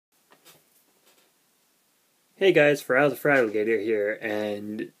Hey guys, Foral the Alligator here,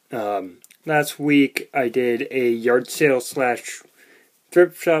 and last week I did a yard sale slash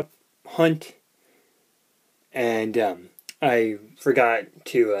thrift shop hunt, and I forgot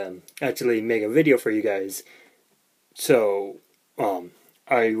to actually make a video for you guys, so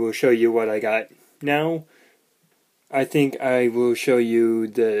I will show you what I got now. I think I will show you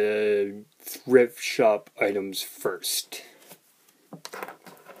the thrift shop items first.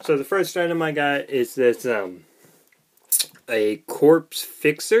 So the first item I got is this a corpse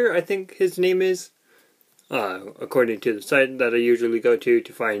fixer, I think his name is, according to the site that I usually go to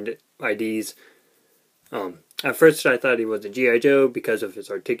find IDs. At first I thought he was a G.I. Joe because of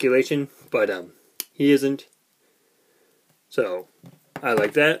his articulation, but he isn't. So I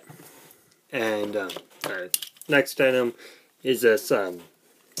like that. And next item is this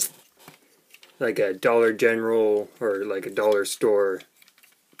like a Dollar General or like a dollar store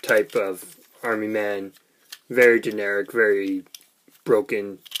type of army man. Very generic, very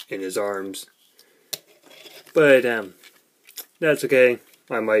broken in his arms. But that's okay.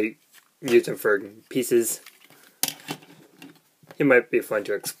 I might use him for pieces. He might be fun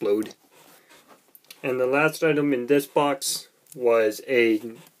to explode. And the last item in this box was a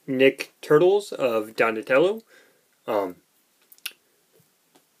Nick Turtles of Donatello.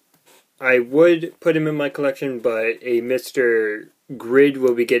 I would put him in my collection, but a Mr. Grid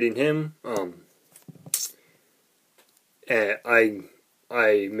will be getting him. And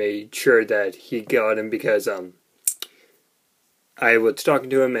I made sure that he got him because I was talking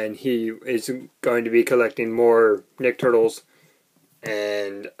to him and he is going to be collecting more Nick Turtles,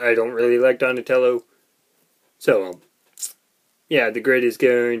 and I don't really like Donatello. So yeah, the Grid is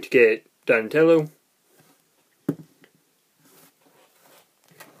going to get Donatello.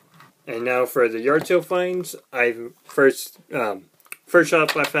 And now for the yard sale finds. First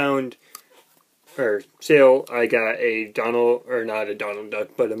shop I found, or sale, I got a not a Donald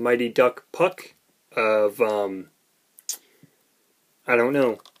Duck, but a Mighty Duck puck of, I don't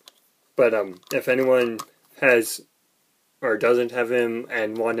know. But if anyone has or doesn't have him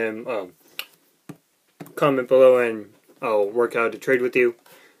and want him, comment below and I'll work out a trade with you.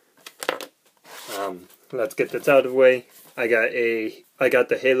 Let's get this out of the way. I got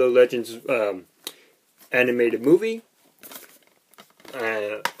the Halo Legends animated movie.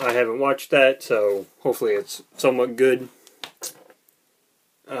 I haven't watched that, so hopefully it's somewhat good.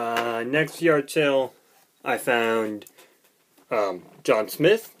 Next yard sale, I found John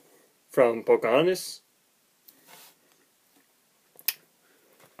Smith from Pocahontas.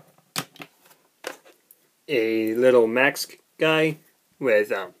 A little Max guy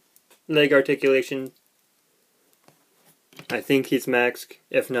with leg articulation. I think he's Max.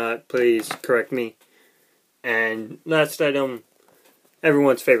 If not, please correct me. And last item,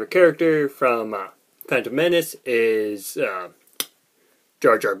 everyone's favorite character from Phantom Menace is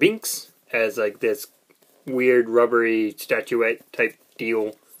Jar Jar Binks, as like this weird rubbery statuette type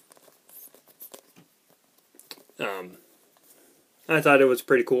deal. I thought it was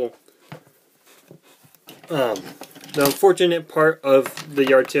pretty cool. The unfortunate part of the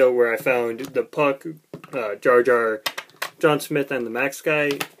yard sale where I found the puck, Jar Jar, John Smith, and the Max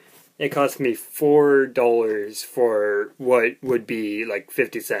guy, it cost me $4 for what would be like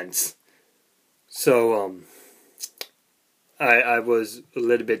 50 cents. So, I was a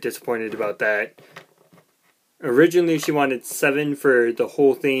little bit disappointed about that. Originally, she wanted $7 for the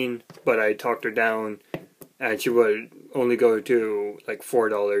whole thing, but I talked her down, and she would only go to like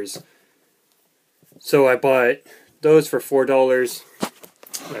 $4. So I bought those for $4.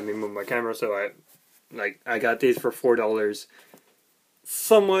 Let me move my camera so I got these for $4.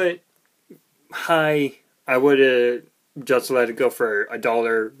 Somewhat high. I would have just let it go for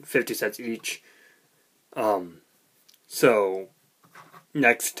 $1.50 each. So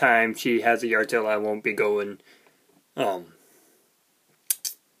next time she has a yard sale, I won't be going. Yeah,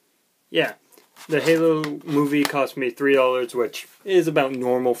 the Halo movie cost me $3, which is about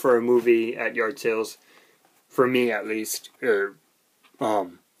normal for a movie at yard sales, for me at least. And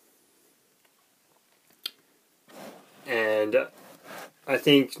I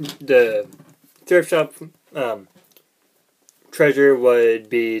think the thrift shop treasure would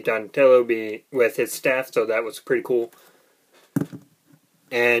be Donatello with his staff, so that was pretty cool.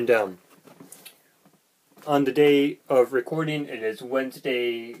 And on the day of recording, it is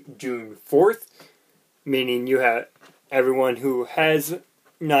Wednesday, June 4th, meaning you have everyone who has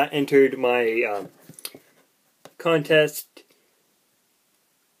not entered my contest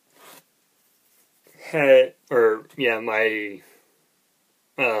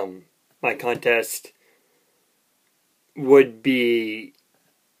my contest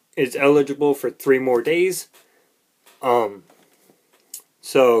is eligible for 3 more days. So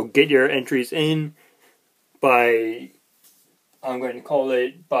get your entries in by, I'm going to call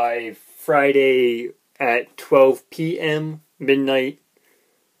it by Friday at 12 p.m. midnight,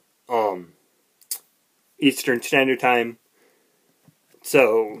 Eastern Standard Time.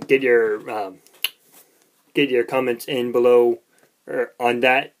 So get your comments in below or on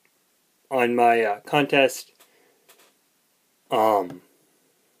that, on my contest.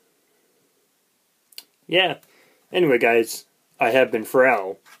 Yeah. Anyway, guys, I have been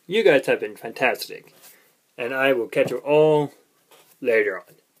Foral. You guys have been fantastic. And I will catch you all later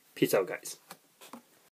on. Peace out, guys.